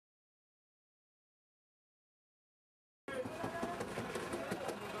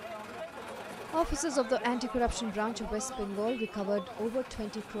Officers of the Anti-Corruption Branch of West Bengal recovered over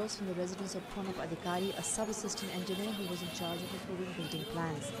 20 crores from the residence of Pranab Adhikari, a sub-assistant engineer who was in charge of approving building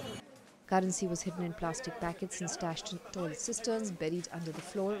plans. Currency was hidden in plastic packets and stashed in toilet cisterns buried under the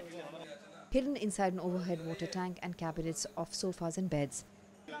floor, hidden inside an overhead water tank and cabinets of sofas and beds.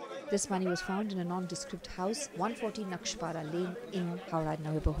 This money was found in a nondescript house, 140 Nakshpara Lane in Howrah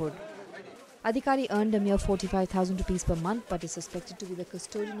neighborhood. Adhikari earned a mere 45,000 rupees per month but is suspected to be the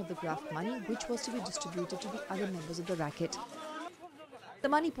custodian of the graft money, which was to be distributed to the other members of the racket. The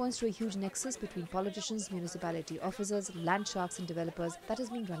money points to a huge nexus between politicians, municipality officers, land sharks and developers that has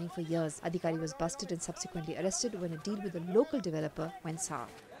been running for years. Adhikari was busted and subsequently arrested when a deal with a local developer went sour.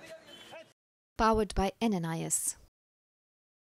 Powered by NNIS.